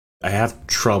I have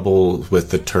trouble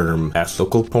with the term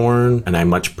ethical porn, and I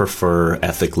much prefer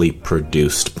ethically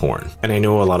produced porn. And I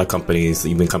know a lot of companies,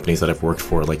 even companies that I've worked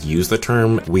for, like use the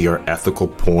term, we are ethical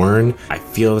porn. I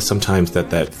feel sometimes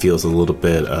that feels a little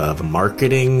bit of a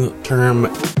marketing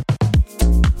term.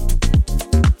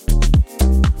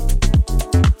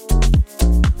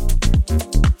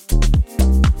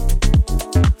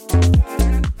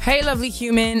 Hey, lovely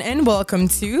human, and welcome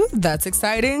to That's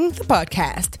Exciting, the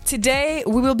podcast. Today,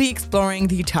 we will be exploring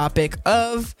the topic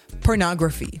of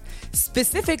pornography.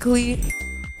 Specifically,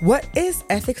 what is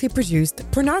ethically produced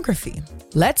pornography?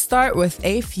 Let's start with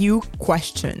a few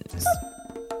questions.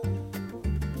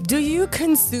 Do you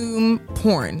consume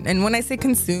porn? And when I say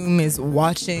consume, is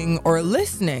watching or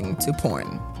listening to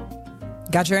porn.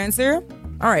 Got your answer?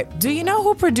 All right. Do you know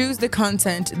who produced the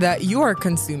content that you are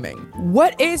consuming?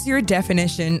 What is your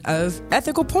definition of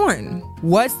ethical porn?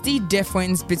 What's the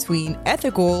difference between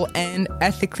ethical and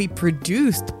ethically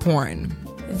produced porn?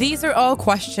 These are all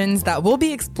questions that will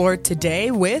be explored today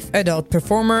with adult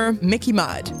performer Mickey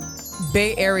Mod.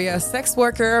 Bay Area sex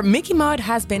worker, Mickey Mod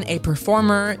has been a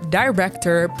performer,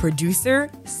 director,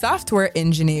 producer, software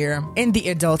engineer in the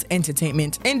adult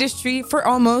entertainment industry for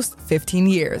almost 15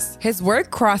 years. His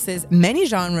work crosses many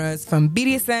genres from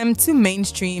BDSM to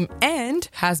mainstream and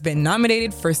has been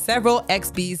nominated for several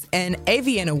XBs and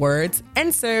AVN awards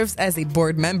and serves as a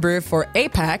board member for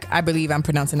APAC, I believe I'm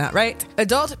pronouncing that right,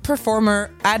 Adult Performer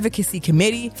Advocacy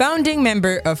Committee, founding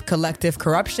member of Collective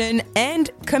Corruption, and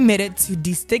committed to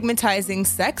destigmatizing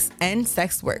sex and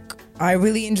sex work. I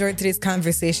really enjoyed today's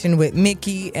conversation with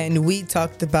Mickey, and we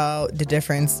talked about the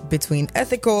difference between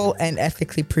ethical and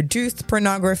ethically produced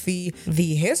pornography,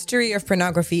 the history of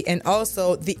pornography, and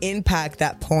also the impact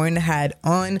that porn had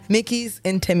on Mickey's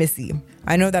intimacy.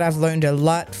 I know that I've learned a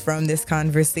lot from this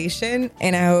conversation,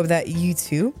 and I hope that you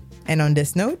too. And on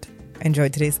this note, enjoy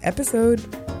today's episode.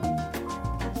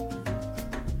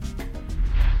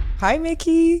 Hi,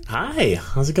 Mickey. Hi,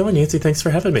 how's it going, Nancy? Thanks for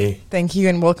having me. Thank you,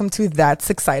 and welcome to That's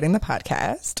Exciting, the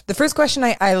podcast. The first question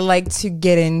I like to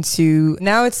get into,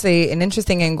 now it's an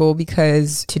interesting angle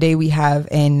because today we have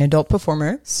an adult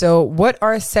performer. So what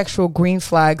are sexual green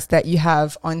flags that you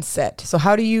have on set? So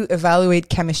how do you evaluate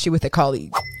chemistry with a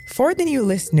colleague? For the new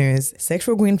listeners,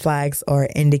 sexual green flags are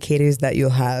indicators that you'll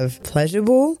have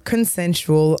pleasurable,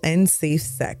 consensual, and safe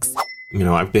sex. You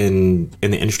know, I've been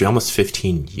in the industry almost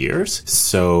 15 years,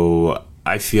 so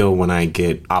I feel when I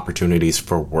get opportunities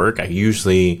for work, I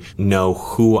usually know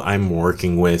who I'm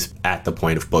working with at the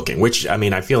point of booking, which, I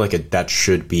mean, I feel like that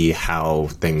should be how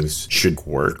things should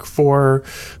work for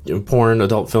porn,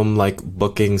 adult film, like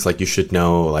bookings. Like, you should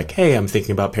know, like, hey, I'm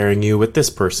thinking about pairing you with this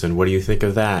person. What do you think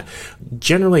of that?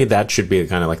 Generally, that should be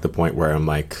kind of like the point where I'm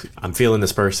like, I'm feeling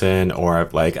this person, or I'm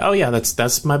like, oh yeah,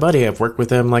 that's my buddy. I've worked with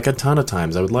him like a ton of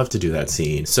times. I would love to do that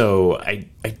scene. So I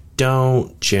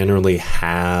don't generally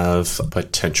have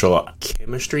potential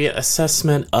chemistry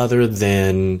assessment other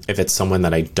than if it's someone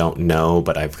that I don't know,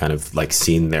 but I've kind of like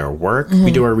seen their work. Mm-hmm.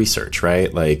 We do our research,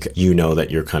 right? Like, you know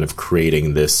that you're kind of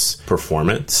creating this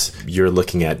performance. You're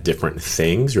looking at different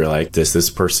things. You're like, does this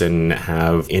person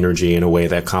have energy in a way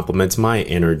that complements my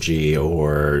energy,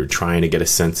 or trying to get a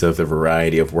sense of the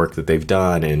variety of work that they've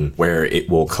done and where it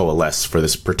will coalesce for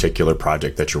this particular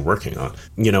project that you're working on.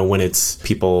 You know, when it's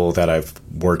people that I've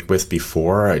worked with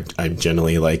before, I'm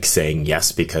generally like saying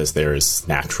yes because there's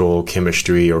natural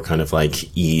chemistry or kind of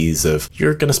like ease of,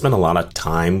 you're going to spend a lot of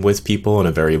time with people in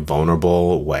a very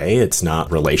vulnerable way. It's not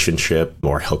relationship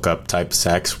or hookup type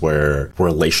sex where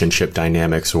relationship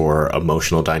dynamics or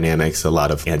emotional dynamics, a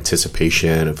lot of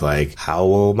anticipation of like, how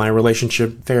will my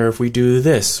relationship fare if we do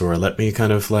this? Or let me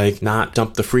kind of like not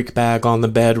dump the freak bag on the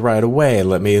bed right away.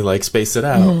 Let me like space it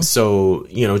out. Mm-hmm. So,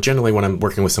 you know, generally when I'm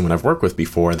working with someone I've worked with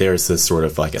before, there's this sort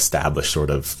of like established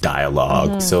sort of dialogue.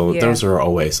 Mm-hmm, so those are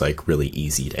always like really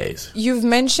easy days. You've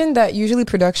mentioned that usually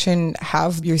production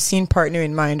have your scene partner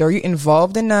in mind. Are you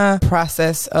involved in a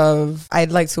process of,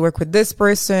 I'd like to work with this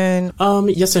person?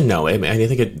 Yes and no. I mean, I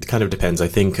think it kind of depends. I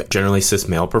think generally cis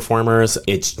male performers,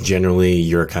 it's generally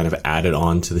you're kind of added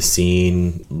on to the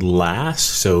scene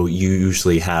last. So you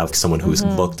usually have someone who's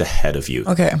booked ahead of you.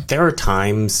 Okay. There are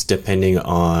times, depending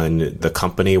on the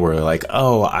company, where like,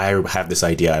 oh, I have this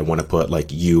idea. I want to put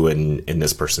like you and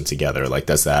this person together? Like,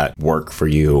 does that work for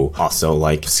you? Also,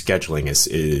 like, scheduling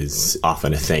is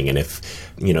often a thing. And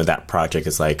if, you know, that project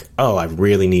is like, oh, I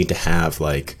really need to have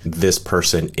like this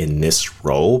person in this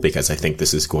role because I think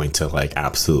this is going to like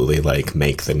absolutely like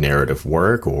make the narrative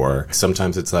work. Or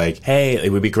sometimes it's like, hey,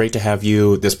 it would be great to have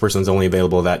you. This person's only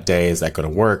available that day. Is that going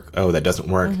to work? Oh, that doesn't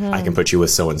work. I can put you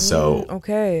with so-and-so.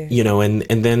 Okay. You know, and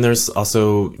then there's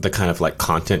also the kind of like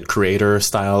content creator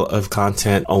style of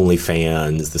content,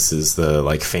 OnlyFans. This is the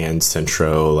like Fan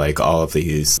Centro, like all of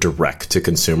these direct to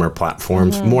consumer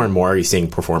platforms. More and more you're seeing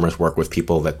performers work with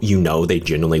people that you know they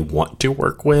genuinely want to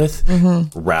work with,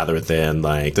 rather than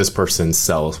like this person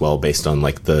sells well based on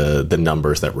like the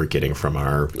numbers that we're getting from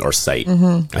our site.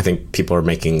 I think people are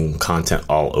making content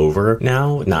all over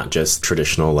now, not just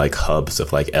traditional like hubs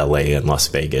of like LA and Las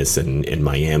Vegas and in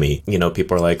Miami. You know,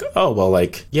 people are like, oh, well,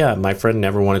 like, yeah, my friend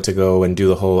never wanted to go and do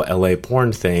the whole LA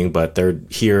porn thing, but they're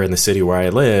here in the city where I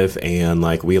live and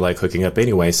like we like hooking up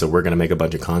anyway, so we're going to make a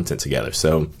bunch of content together.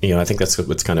 So, you know, I think that's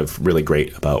what's kind of really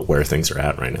great about where things are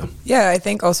at right now. Yeah, I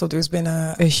think also there's been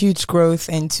a huge growth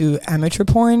into amateur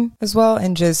porn as well,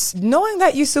 and just knowing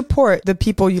that you support the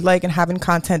people you like and having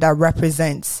content that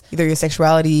represents either your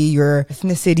sexuality, your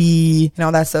ethnicity, and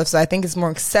all that stuff. So I think it's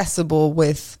more accessible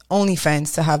with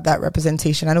OnlyFans to have that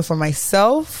representation. I know for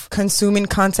myself, consuming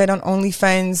content on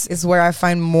OnlyFans is where I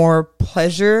find more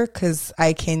pleasure because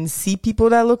I can see people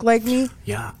that look like me.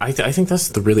 Yeah, I think that's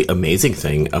the really amazing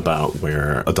thing about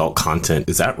where adult content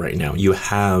is at right now. You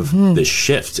have this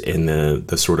shift in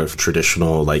the sort of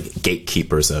traditional like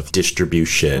gatekeepers of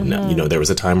distribution. You know, there was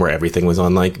a time where everything was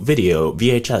on like video,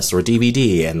 VHS or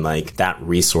DVD, and like that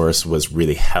resource was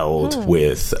really held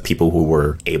with people who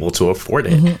were able to afford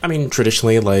it. I mean,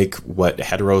 traditionally, like what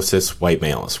hetero cis white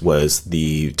males was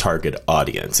the target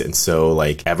audience. And so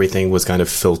like everything was kind of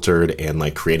filtered and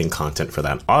like creating content for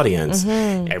that audience.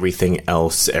 Everything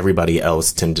else, everybody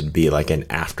else tended to be like an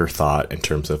afterthought in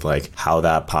terms of like how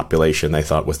that population they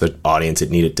thought was the audience it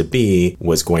needed to be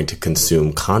was going to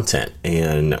consume content.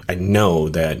 And I know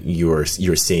that you're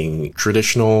seeing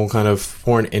traditional kind of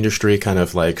porn industry kind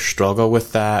of like struggle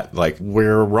with that. Like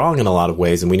we're wrong in a lot of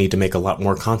ways and we need to make a lot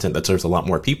more content that serves a lot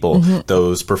more people.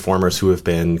 Those performers who have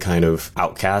been kind of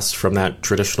outcast from that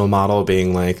traditional model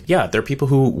being like, yeah, there are people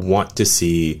who want to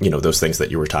see, you know, those things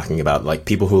that you were talking about, like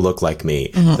people who look like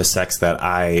me, the sex that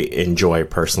I enjoy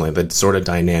personally, the sort of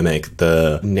dynamic,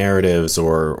 the narratives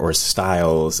or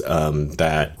styles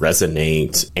that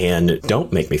resonate and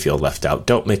don't make me feel left out,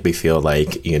 don't make me feel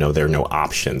like, you know, there are no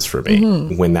options for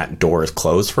me. When that door is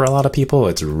closed for a lot of people,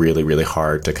 it's really, really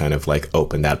hard to kind of like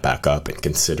open that back up and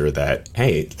consider that,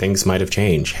 hey, things might have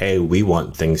changed. Hey, we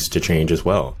want things to change as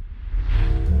well.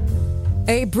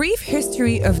 A brief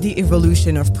history of the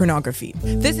evolution of pornography.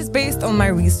 This is based on my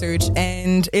research,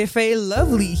 and if a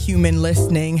lovely human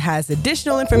listening has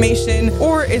additional information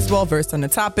or is well versed on the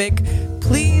topic,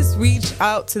 please reach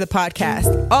out to the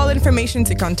podcast. All information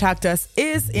to contact us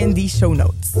is in the show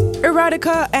notes.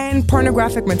 Erotica and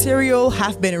pornographic material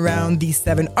have been around these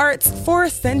 7 arts for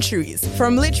centuries,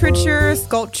 from literature,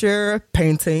 sculpture,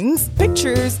 paintings,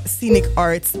 pictures, scenic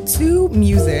arts, to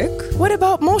music. What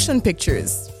about motion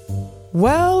pictures?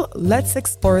 Well, let's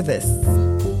explore this.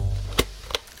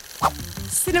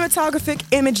 Cinematographic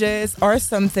images are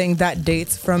something that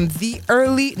dates from the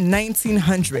early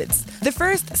 1900s. The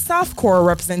first softcore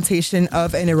representation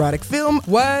of an erotic film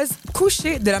was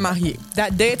Coucher de la Mariée,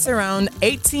 that dates around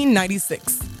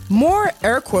 1896. More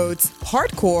air quotes,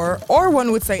 hardcore, or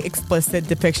one would say explicit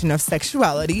depiction of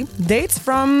sexuality dates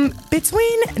from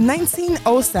between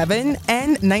 1907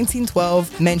 and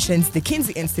 1912, mentions the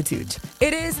Kinsey Institute.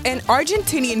 It is an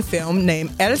Argentinian film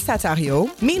named El Satario.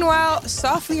 Meanwhile,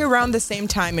 softly around the same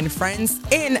time in France,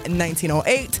 in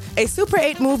 1908, a Super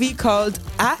 8 movie called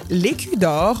À l'Écu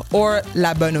d'Or, or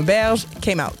La Bonne Auberge,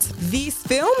 came out. These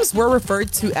films were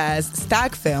referred to as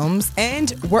stag films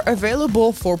and were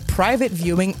available for private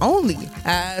viewing only,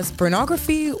 as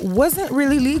pornography wasn't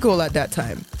really legal at that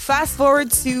time. Fast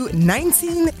forward to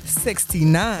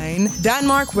 1969,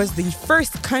 Denmark was the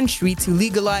first country to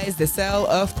legalize the sale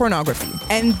of pornography.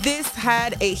 And this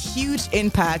had a huge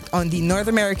impact on the North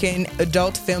American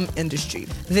adult film industry.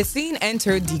 The scene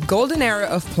entered the golden era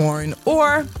of porn,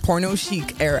 or porno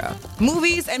chic era.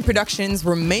 Movies and productions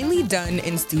were mainly done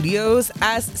in studios,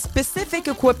 as specific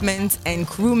equipment and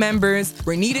crew members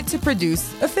were needed to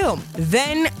produce a film.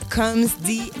 Then comes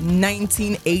the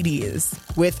 1980s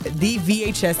with the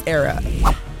VHS era.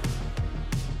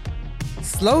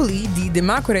 Slowly, the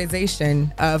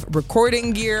democratization of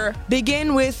recording gear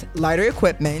began with lighter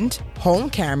equipment,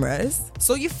 home cameras.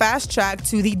 So you fast track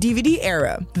to the DVD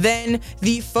era, then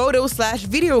the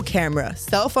photo/video camera,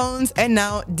 cell phones, and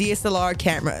now DSLR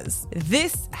cameras.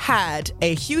 This had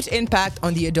a huge impact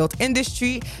on the adult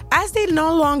industry as they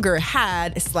no longer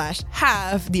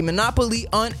had/have the monopoly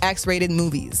on X-rated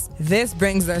movies. This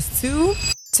brings us to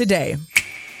today.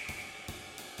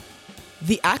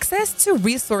 The access to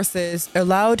resources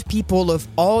allowed people of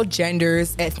all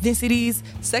genders, ethnicities,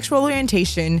 sexual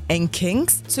orientation, and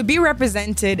kinks to be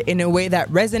represented in a way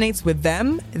that resonates with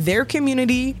them, their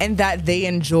community, and that they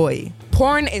enjoy.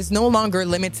 Porn is no longer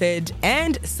limited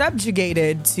and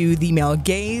subjugated to the male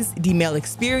gaze, the male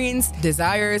experience,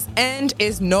 desires, and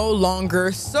is no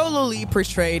longer solely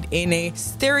portrayed in a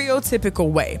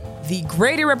stereotypical way. The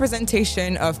greater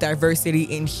representation of diversity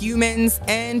in humans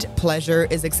and pleasure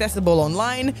is accessible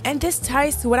online, and this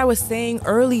ties to what I was saying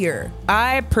earlier.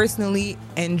 I personally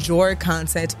enjoy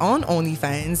content on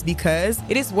OnlyFans because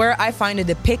it is where I find a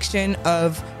depiction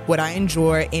of what I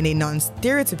enjoy in a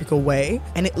non-stereotypical way,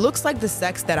 and it looks like the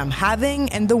sex that I'm having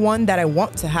and the one that I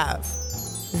want to have.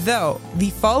 Though, the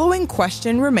following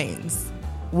question remains: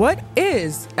 what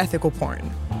is ethical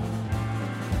porn?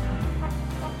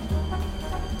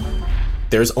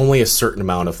 There's only a certain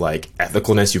amount of like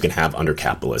ethicalness you can have under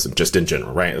capitalism, just in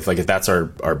general, right? If that's our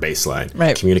baseline.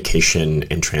 Right. Communication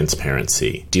and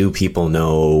transparency. Do people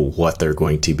know what they're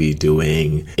going to be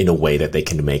doing in a way that they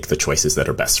can make the choices that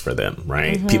are best for them,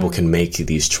 right? Mm-hmm. People can make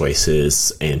these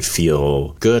choices and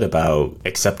feel good about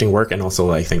accepting work, and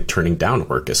also I think turning down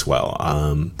work as well.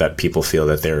 That people feel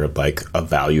that they're like a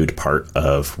valued part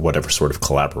of whatever sort of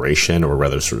collaboration or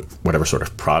whatever sort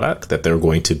of product that they're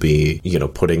going to be,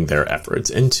 putting their efforts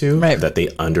into, right. That they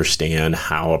understand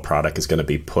how a product is going to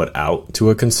be put out to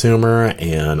a consumer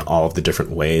and all of the different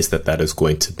ways that is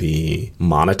going to be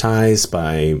monetized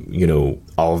by,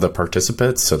 all of the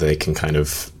participants, so they can kind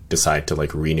of decide to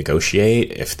like renegotiate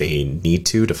if they need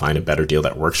to find a better deal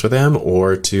that works for them,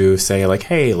 or to say like,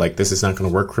 hey, like this is not going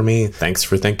to work for me. Thanks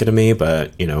for thinking of me,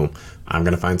 but I'm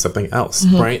going to find something else,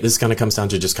 mm-hmm. right? This kind of comes down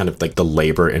to just kind of like the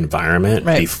labor environment,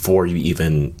 right. Before you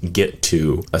even get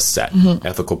to a set. Mm-hmm.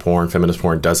 Ethical porn, feminist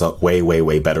porn does a way, way,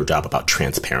 way better job about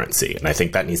transparency. And I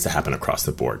think that needs to happen across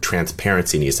the board.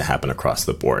 Transparency needs to happen across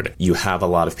the board. You have a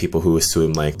lot of people who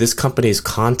assume like this company's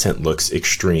content looks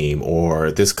extreme,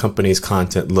 or this company's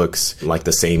content looks like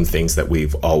the same things that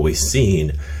we've always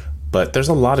seen. But there's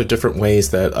a lot of different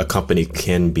ways that a company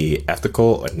can be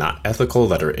ethical and not ethical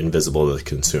that are invisible to the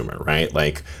consumer, right?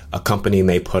 Like a company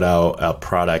may put out a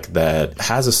product that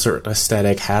has a certain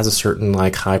aesthetic, has a certain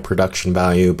like high production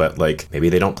value, but like maybe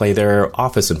they don't pay their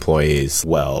office employees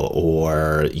well,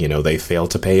 or, they fail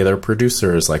to pay their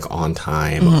producers like on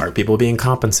time. Mm-hmm. Are people being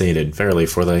compensated fairly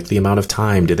for like the amount of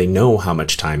time? Do they know how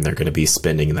much time they're going to be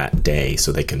spending that day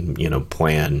so they can,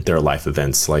 plan their life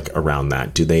events like around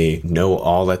that? Do they know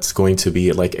all that's going to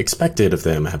be like expected of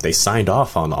them? Have they signed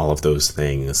off on all of those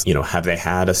things? Have they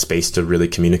had a space to really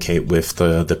communicate with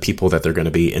the people that they're going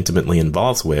to be intimately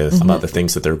involved with, mm-hmm. about the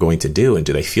things that they're going to do, and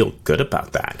do they feel good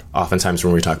about that? Oftentimes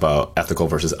when we talk about ethical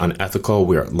versus unethical,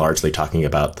 we are largely talking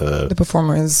about the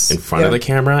performers in front of the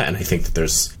camera, and I think that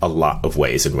there's a lot of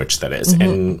ways in which that is. Mm-hmm.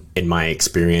 And in my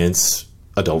experience,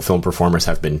 adult film performers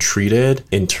have been treated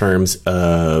in terms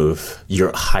of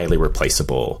you're highly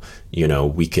replaceable.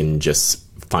 We can just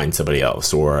find somebody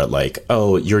else, or like,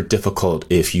 oh, you're difficult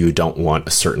if you don't want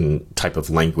a certain type of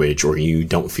language, or you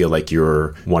don't feel like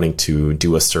you're wanting to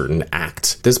do a certain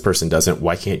act. This person doesn't,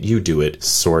 why can't you do it?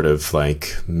 Sort of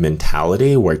like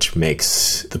mentality, which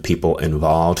makes the people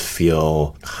involved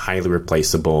feel highly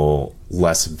replaceable,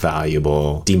 less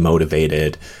valuable,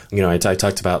 demotivated. I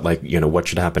talked about like, what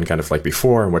should happen kind of like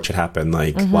before and what should happen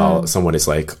like mm-hmm. while someone is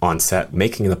like on set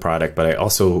making the product. But I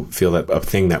also feel that a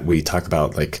thing that we talk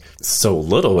about like so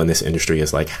little in this industry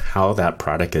is like how that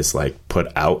product is like put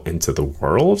out into the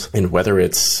world, and whether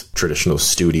it's traditional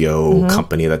studio mm-hmm.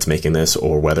 company that's making this,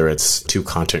 or whether it's two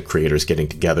content creators getting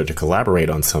together to collaborate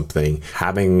on something,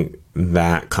 having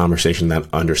that conversation, that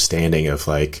understanding of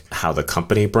like how the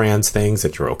company brands things,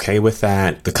 that you're okay with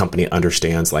that. The company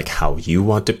understands like how you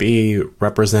want to be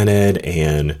represented,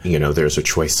 and there's a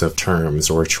choice of terms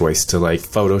or a choice to like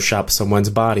Photoshop someone's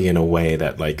body in a way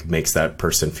that like makes that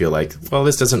person feel like, well,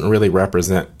 this doesn't really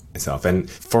represent myself. And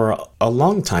for a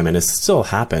long time, and it still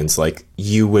happens, like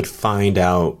you would find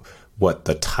out what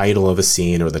the title of a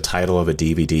scene or the title of a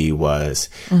DVD was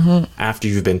after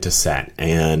you've been to set.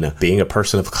 And being a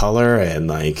person of color and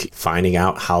like finding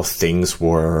out how things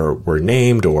were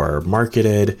named or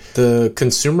marketed, the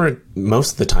consumer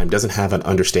most of the time doesn't have an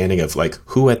understanding of like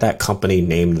who at that company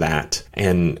named that.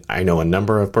 And I know a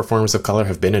number of performers of color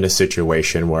have been in a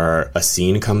situation where a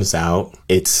scene comes out,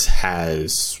 it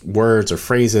has words or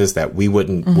phrases that we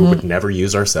would never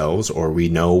use ourselves, or we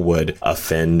know would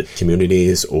offend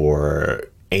communities,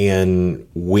 and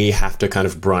we have to kind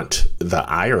of brunt the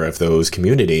ire of those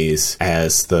communities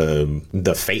as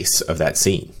the face of that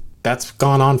scene. That's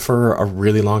gone on for a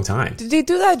really long time. Did they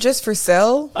do that just for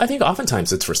sale? I think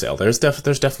oftentimes it's for sale. There's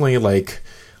definitely like,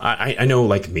 I know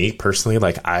like me personally,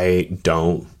 like I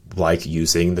don't like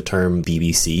using the term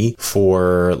BBC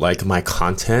for like my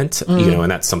content, you know, and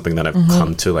that's something that I've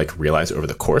come to like realize over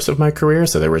the course of my career.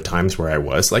 So there were times where I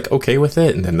was like okay with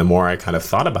it, and then the more I kind of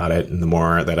thought about it and the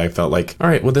more that I felt like, all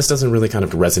right, well, this doesn't really kind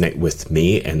of resonate with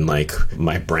me and like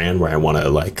my brand, where I want to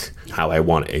like how I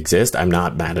want to exist. I'm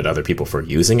not mad at other people for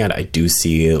using it. I do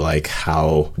see like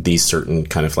how these certain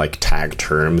kind of like tag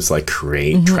terms like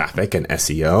create traffic and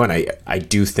SEO, and I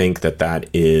do think that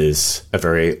is a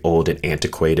very old and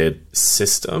antiquated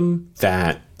system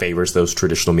that favors those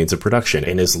traditional means of production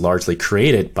and is largely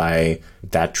created by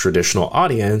that traditional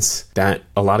audience that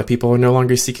a lot of people are no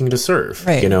longer seeking to serve.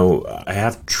 Right. You know, I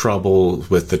have trouble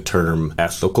with the term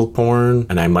ethical porn,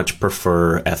 and I much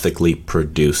prefer ethically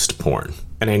produced porn.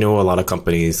 And I know a lot of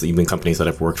companies, even companies that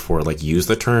I've worked for, like use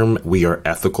the term, we are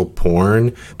ethical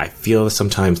porn. I feel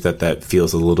sometimes that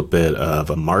feels a little bit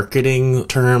of a marketing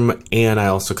term. And I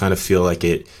also kind of feel like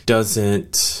it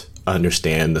doesn't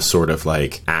understand the sort of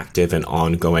like active and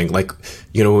ongoing, like,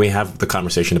 you know, when we have the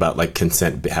conversation about like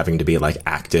consent having to be like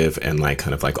active and like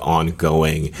kind of like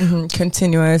ongoing,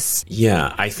 continuous.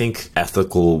 Yeah, I think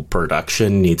ethical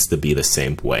production needs to be the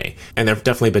same way. And there have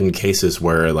definitely been cases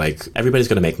where like everybody's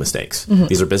going to make mistakes.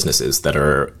 These are businesses that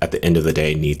are at the end of the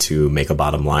day need to make a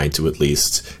bottom line to at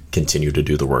least continue to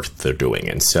do the work that they're doing.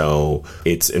 And so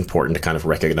it's important to kind of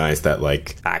recognize that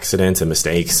like accidents and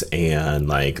mistakes and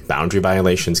like boundary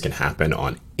violations can happen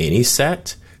on any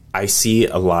set. I see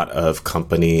a lot of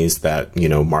companies that, you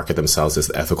know, market themselves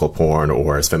as ethical porn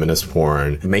or as feminist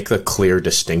porn, make the clear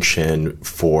distinction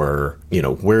for, you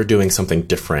know, we're doing something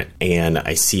different. And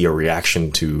I see a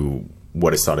reaction to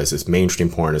what is thought as this mainstream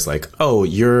porn is like, oh,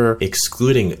 you're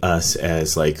excluding us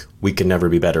as like, we can never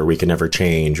be better, we can never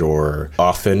change. Or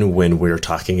often when we're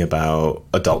talking about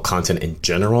adult content in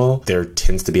general, there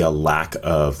tends to be a lack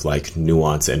of like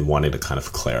nuance and wanting to kind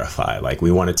of clarify. Like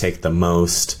we want to take the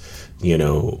most, you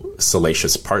know,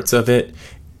 salacious parts of it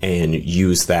and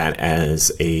use that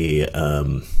as a,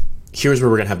 here's where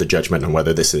we're going to have the judgment on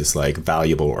whether this is like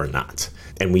valuable or not.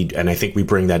 And I think we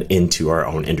bring that into our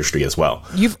own industry as well.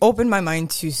 You've opened my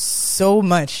mind to so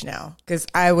much now, because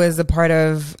I was a part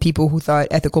of people who thought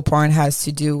ethical porn has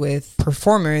to do with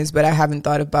performers, but I haven't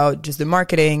thought about just the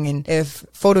marketing and if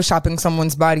photoshopping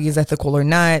someone's body is ethical or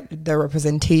not, the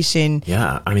representation.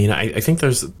 Yeah, I mean, I think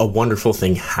there's a wonderful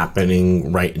thing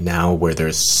happening right now where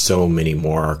there's so many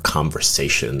more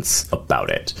conversations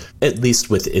about it, at least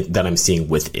with it, that I'm seeing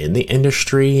within the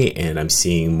industry, and I'm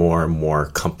seeing more and more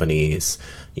companies,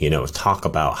 you know, talk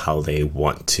about how they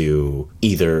want to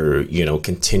either, you know,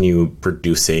 continue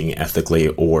producing ethically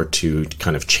or to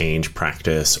kind of change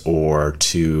practice or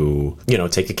to, you know,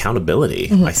 take accountability.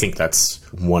 I think that's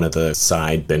one of the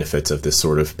side benefits of this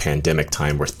sort of pandemic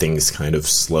time where things kind of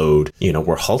slowed, you know,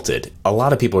 were halted. A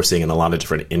lot of people are seeing in a lot of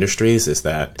different industries is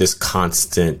that this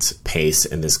constant pace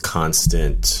and this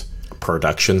constant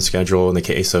production schedule in the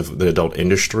case of the adult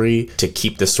industry to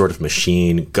keep this sort of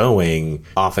machine going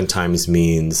oftentimes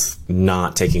means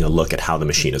not taking a look at how the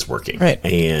machine is working. Right.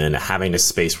 And having a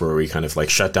space where we kind of like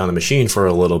shut down the machine for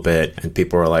a little bit and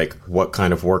people are like, what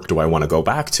kind of work do I want to go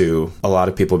back to? A lot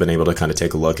of people have been able to kind of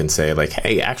take a look and say like,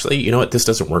 hey, actually, you know what, this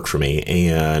doesn't work for me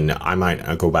and I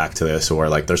might go back to this, or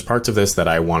like there's parts of this that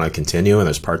I want to continue and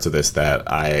there's parts of this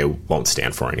that I won't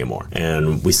stand for anymore.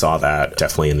 And we saw that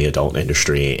definitely in the adult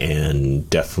industry, and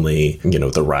definitely, you know,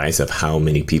 the rise of how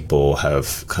many people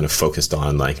have kind of focused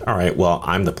on like, all right, well,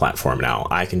 I'm the platform now.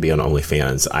 I can be on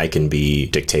OnlyFans. I can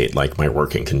dictate like my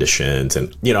working conditions.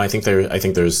 And, you know, I think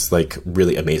there's like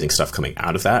really amazing stuff coming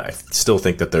out of that. I still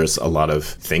think that there's a lot of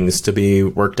things to be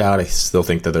worked out. I still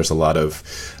think that there's a lot of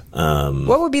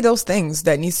What would be those things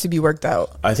that needs to be worked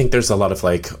out? I think there's a lot of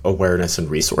like awareness and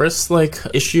resource like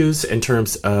issues in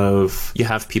terms of you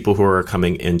have people who are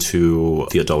coming into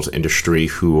the adult industry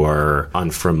who are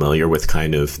unfamiliar with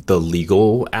kind of the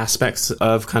legal aspects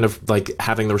of kind of like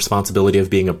having the responsibility of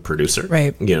being a producer.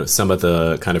 Right. You know, some of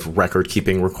the kind of record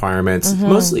keeping requirements,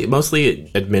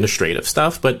 mostly administrative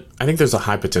stuff, but I think there's a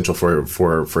high potential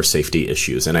for safety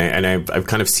issues. And I've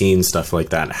kind of seen stuff like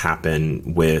that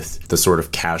happen with the sort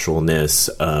of casualness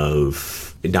of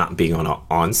not being on an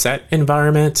on-set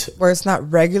environment where it's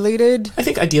not regulated. I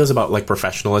think ideas about like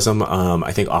professionalism,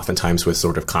 I think oftentimes with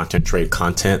sort of content trade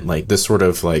content, like this sort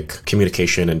of like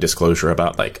communication and disclosure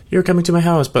about like, you're coming to my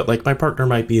house, but like my partner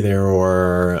might be there,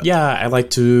 or yeah, I like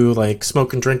to like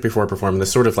smoke and drink before performing.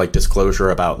 This sort of like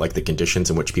disclosure about like the conditions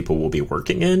in which people will be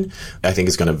working in, I think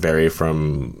is going to vary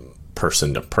from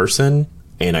person to person.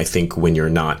 And I think when you're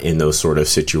not in those sort of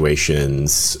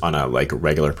situations on a like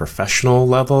regular professional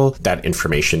level, that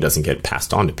information doesn't get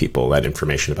passed on to people. That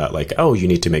information about like, oh, you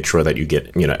need to make sure that you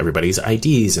get, you know, everybody's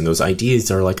IDs, and those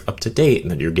IDs are like up to date, and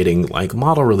that you're getting like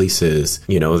model releases,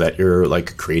 you know, that you're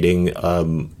like creating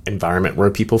environment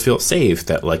where people feel safe,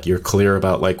 that like you're clear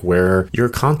about like where your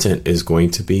content is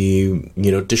going to be,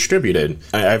 you know, distributed.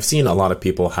 I've seen a lot of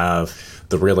people have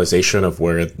the realization of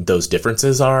where those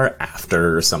differences are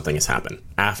after something has happened,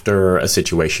 after a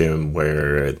situation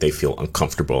where they feel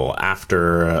uncomfortable,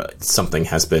 after something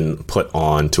has been put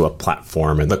onto a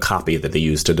platform and the copy that they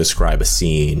use to describe a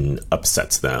scene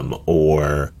upsets them.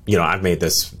 Or, you know, I've made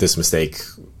this mistake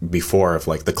before of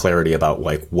like the clarity about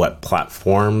like what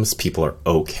platforms people are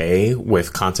okay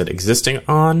with content existing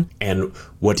on, and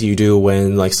what do you do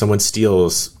when like someone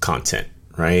steals content,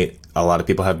 right? A lot of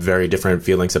people have very different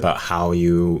feelings about how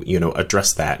you know,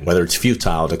 address that, whether it's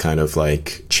futile to kind of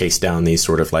like chase down these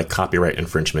sort of like copyright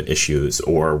infringement issues,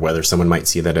 or whether someone might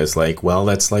see that as like, well,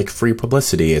 that's like free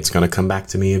publicity. It's going to come back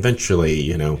to me eventually,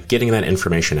 you know, getting that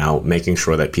information out, making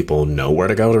sure that people know where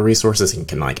to go to resources and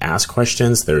can like ask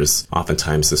questions. There's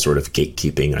oftentimes this sort of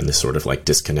gatekeeping and this sort of like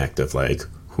disconnect of like,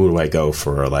 who do I go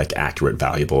for like accurate,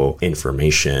 valuable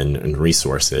information and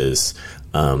resources?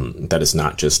 That is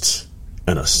not just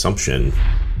an assumption.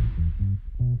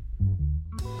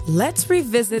 Let's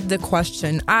revisit the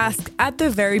question asked at the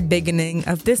very beginning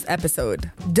of this episode.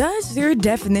 Does your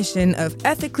definition of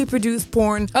ethically produced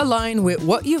porn align with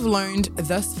what you've learned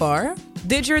thus far?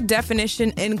 Did your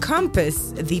definition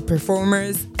encompass the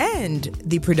performers and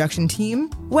the production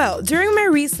team? Well, during my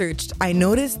research, I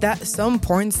noticed that some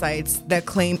porn sites that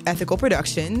claim ethical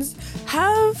productions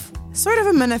have sort of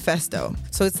a manifesto.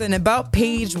 So it's an about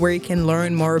page where you can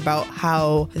learn more about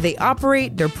how they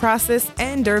operate, their process,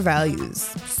 and their values.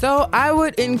 So I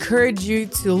would encourage you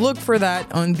to look for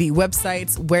that on the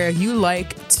websites where you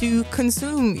like to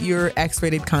consume your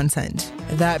X-rated content.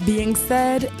 That being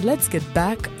said, let's get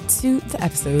back to the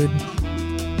episode.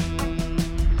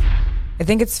 I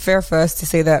think it's fair for us to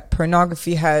say that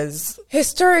pornography has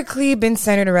historically been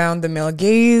centered around the male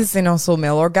gaze and also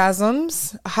male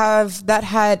orgasms. Have that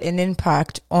had an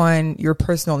impact on your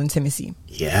personal intimacy?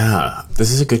 Yeah, this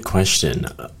is a good question.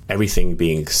 Everything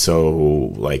being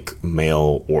so like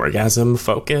male orgasm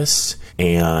focused,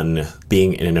 and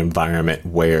being in an environment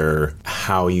where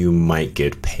how you might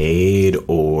get paid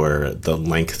or the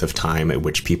length of time at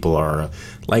which people are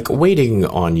like waiting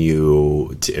on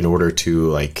you in order to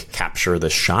like capture the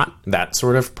shot, that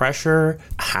sort of pressure,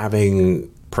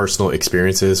 having personal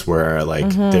experiences where like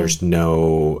there's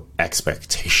no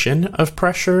expectation of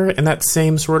pressure in that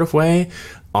same sort of way.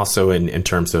 Also in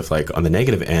terms of like on the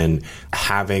negative end,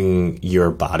 having your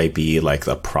body be like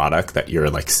the product that you're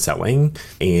like selling,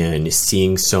 and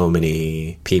seeing so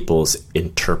many people's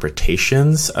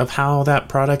interpretations of how that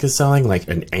product is selling, like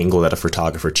an angle that a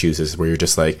photographer chooses where you're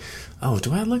just like, oh,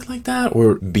 do I look like that?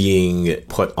 Or being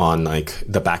put on like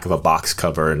the back of a box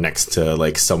cover next to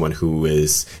like someone who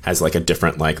has like a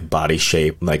different like body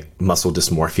shape, like muscle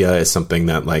dysmorphia is something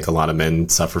that like a lot of men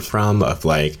suffer from, of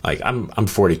like I'm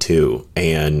 42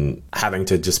 and having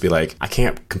to just be like, I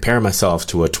can't compare myself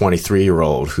to a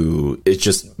 23-year-old who is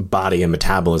just body and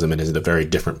metabolism and is in a very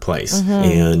different place,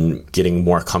 and getting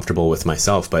more comfortable with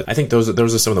myself. But I think those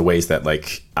are some of the ways that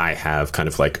like I have kind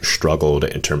of like struggled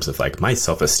in terms of like my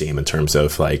self-esteem, in terms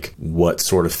of like what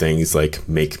sort of things like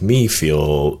make me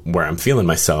feel where I'm feeling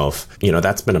myself. You know,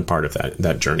 that's been a part of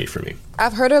that journey for me.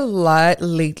 I've heard a lot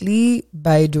lately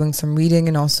by doing some reading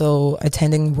and also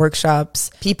attending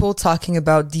workshops, people talking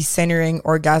about decentering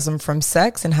orgasm from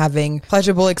sex and having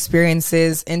pleasurable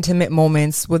experiences, intimate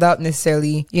moments without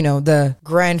necessarily, you know, the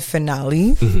grand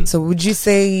finale. So would you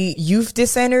say you've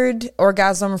decentered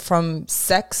orgasm from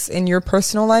sex in your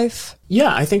personal life?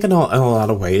 Yeah, I think in a lot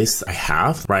of ways I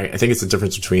have, right? I think it's the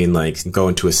difference between like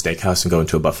going to a steakhouse and going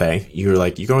to a buffet. You're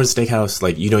like, you go to a steakhouse,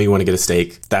 like, you know, you want to get a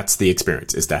steak. That's the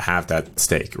experience, is to have that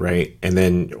steak, right? And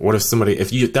then what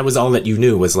if that was all that you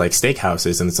knew was like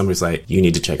steakhouses, and somebody's like, you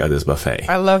need to check out this buffet.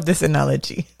 I love this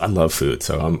analogy. I love food,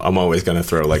 so I'm always going to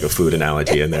throw like a food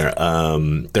analogy in there.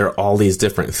 There are all these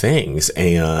different things,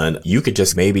 and you could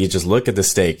just maybe just look at the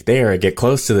steak there, get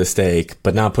close to the steak,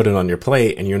 but not put it on your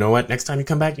plate. And you know what? Next time you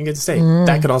come back, you can get the steak.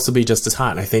 That could also be just as hot.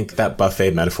 And I think that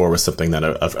buffet metaphor was something that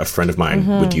a friend of mine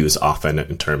would use often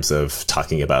in terms of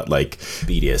talking about like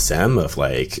BDSM, of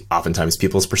like oftentimes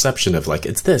people's perception of like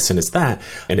it's this and it's that,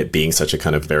 and it being such a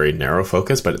kind of very narrow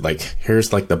focus. But like,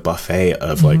 here's like the buffet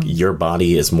of like your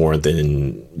body is more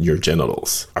than your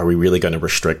genitals. Are we really going to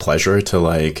restrict pleasure to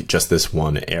like just this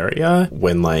one area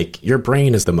when like your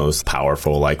brain is the most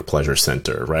powerful like pleasure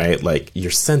center, right? Like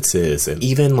your senses and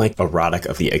even like erotic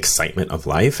of the excitement of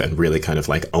life, and really kind of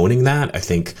like owning that, I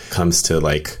think comes to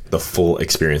like the full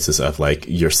experiences of like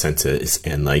your senses,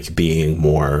 and like being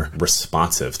more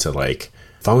responsive to like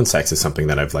phone sex is something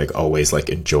that I've like always like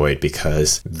enjoyed,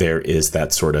 because there is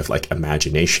that sort of like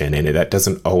imagination in it that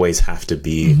doesn't always have to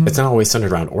be, it's not always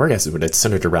centered around orgasm, but it's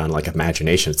centered around like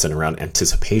imagination. It's centered around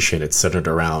anticipation. It's centered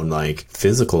around like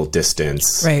physical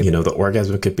distance. Right. You know, the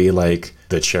orgasm could be like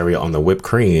the cherry on the whipped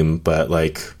cream, but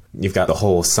like you've got the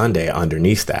whole sundae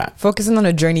underneath that. Focusing on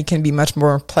a journey can be much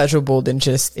more pleasurable than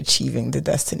just achieving the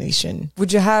destination.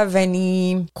 Would you have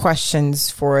any questions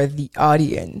for the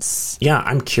audience? Yeah,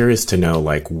 I'm curious to know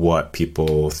like what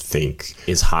people think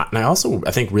is hot. And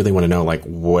I think really want to know like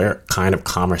where kind of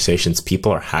conversations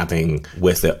people are having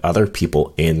with the other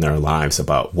people in their lives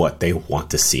about what they want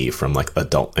to see from like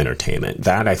adult entertainment.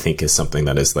 That I think is something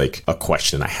that is like a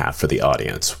question I have for the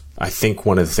audience. I think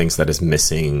one of the things that is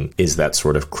missing is that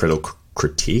sort of critical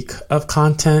critique of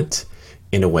content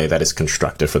in a way that is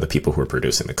constructive for the people who are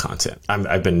producing the content.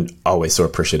 I've been always so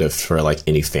appreciative for like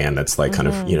any fan that's like kind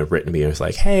of, you know, written to me and was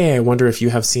like, hey, I wonder if you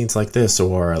have scenes like this,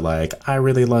 or like, I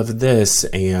really love this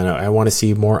and I want to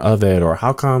see more of it, or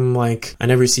how come like I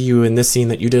never see you in this scene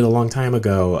that you did a long time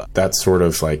ago. That sort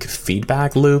of like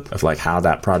feedback loop of like how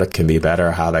that product can be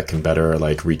better, how that can better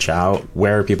like reach out.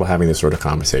 Where are people having this sort of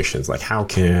conversations? Like how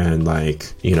can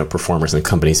like, you know, performers and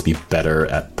companies be better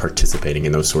at participating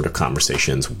in those sort of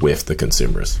conversations with the consumers?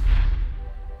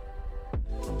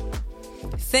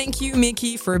 Thank you,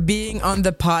 Mickey, for being on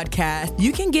the podcast.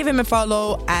 You can give him a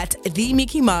follow at The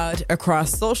Mickey Mod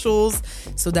across socials.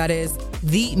 So that is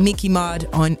The Mickey Mod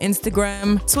on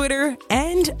Instagram, Twitter,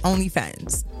 and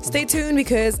OnlyFans. Stay tuned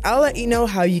because I'll let you know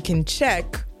how you can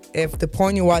check if the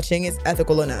porn you're watching is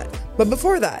ethical or not. But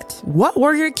before that, what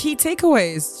were your key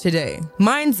takeaways today?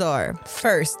 Mines are,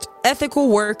 first, ethical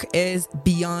work is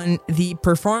beyond the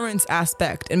performance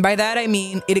aspect. And by that, I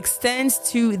mean it extends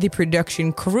to the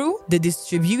production crew, the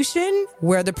distribution,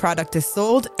 where the product is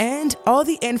sold, and all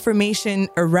the information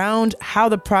around how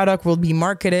the product will be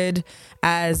marketed,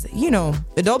 as, you know,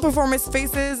 adult performers'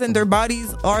 faces and their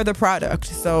bodies are the product.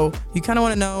 So you kind of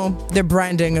want to know the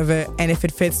branding of it and if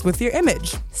it fits with your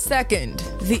image. Second,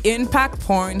 the impact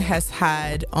porn has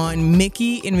had on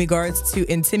Mickey in regards to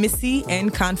intimacy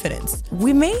and confidence.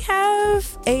 We may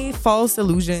have a false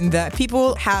illusion that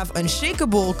people have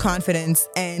unshakable confidence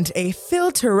and a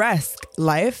filteresque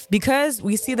life because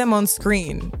we see them on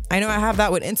screen. I know I have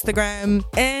that with Instagram.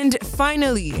 And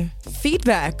finally,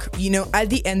 feedback. You know, at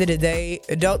the end of the day,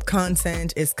 adult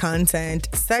content is content.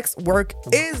 Sex work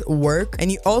is work. And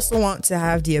you also want to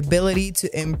have the ability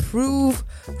to improve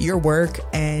your work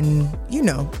and, you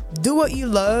know, do what you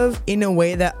love in a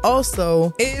way that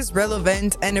also is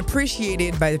relevant and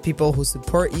appreciated by the people who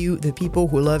support you, the people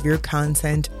who love your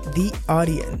content, the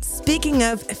audience. Speaking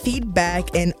of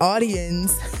feedback and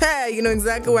audience, you know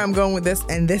exactly where I'm going with this.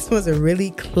 And this was a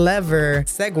really clever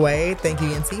segue. Thank you,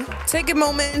 Yancy. Take a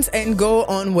moment and go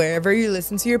on wherever you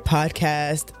listen to your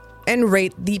podcast and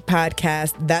rate the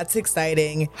podcast. That's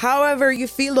exciting. However you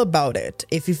feel about it.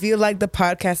 If you feel like the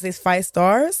podcast is 5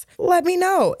 stars, let me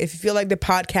know. If you feel like the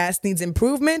podcast needs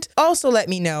improvement, also let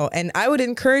me know. And I would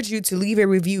encourage you to leave a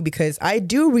review because I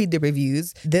do read the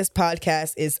reviews. This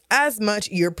podcast is as much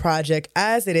your project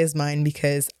as it is mine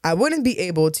because I wouldn't be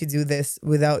able to do this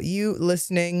without you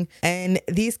listening, and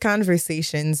these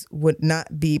conversations would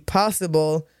not be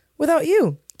possible without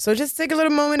you. So just take a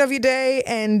little moment of your day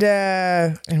and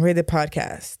rate the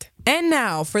podcast. And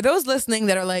now, for those listening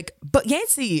that are like, but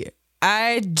Yancy,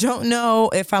 I don't know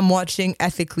if I'm watching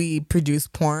ethically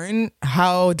produced porn.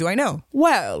 How do I know?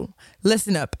 Well,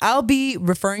 listen up. I'll be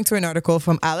referring to an article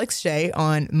from Alex Shea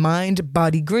on Mind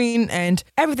Body Green, and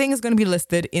everything is going to be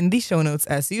listed in the show notes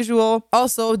as usual.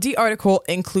 Also, the article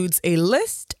includes a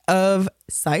list of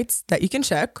sites that you can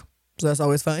check. So that's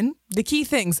always fun. The key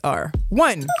things are: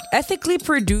 1, ethically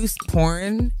produced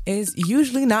porn is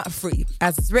usually not free.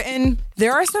 As it's written,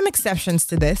 there are some exceptions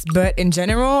to this, but in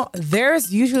general,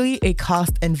 there's usually a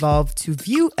cost involved to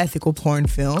view ethical porn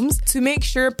films to make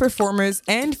sure performers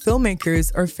and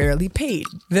filmmakers are fairly paid.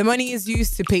 The money is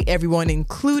used to pay everyone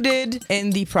included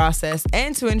in the process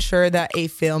and to ensure that a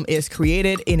film is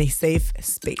created in a safe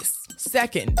space.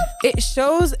 2nd, it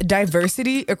shows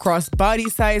diversity across body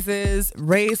sizes,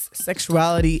 race,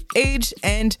 sexuality, age,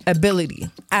 and ability.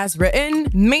 As written,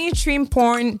 mainstream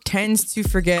porn tends to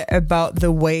forget about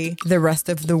the way the rest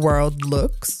of the world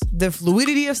looks, the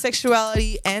fluidity of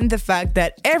sexuality, and the fact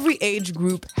that every age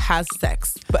group has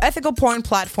sex. But ethical porn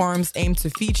platforms aim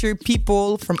to feature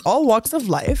people from all walks of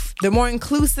life. The more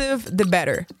inclusive, the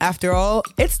better. After all,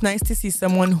 it's nice to see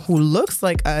someone who looks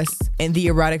like us in the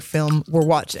erotic film we're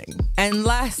watching. And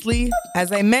lastly,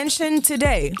 as I mentioned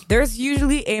today, there's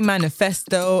usually a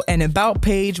manifesto and about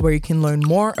page where you can learn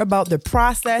more about the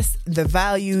process, the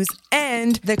values,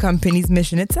 and the company's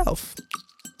mission itself.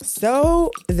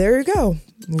 So there you go.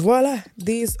 Voila.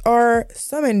 These are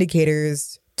some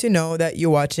indicators to know that you're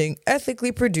watching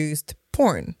ethically produced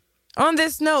porn. On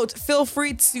this note, feel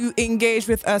free to engage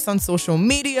with us on social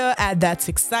media at That's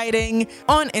Exciting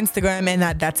on Instagram and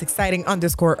at That's Exciting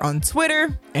 _ on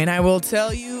Twitter. And I will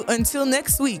tell you until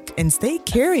next week, and stay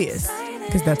curious,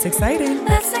 because that's exciting.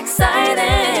 That's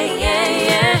exciting,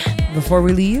 yeah. Before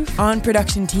we leave, on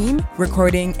production team,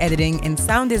 recording, editing, and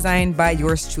sound design by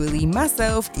yours truly,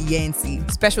 myself, Yancy.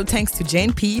 Special thanks to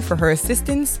Jane P for her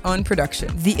assistance on production.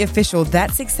 The official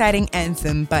That's Exciting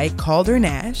anthem by Calder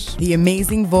Nash. The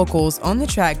amazing vocals on the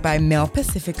track by Mel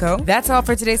Pacifico. That's all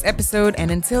for today's episode, and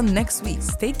until next week,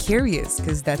 stay curious,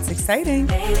 because that's exciting.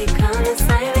 Baby, come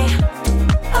inside me.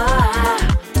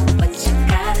 Oh,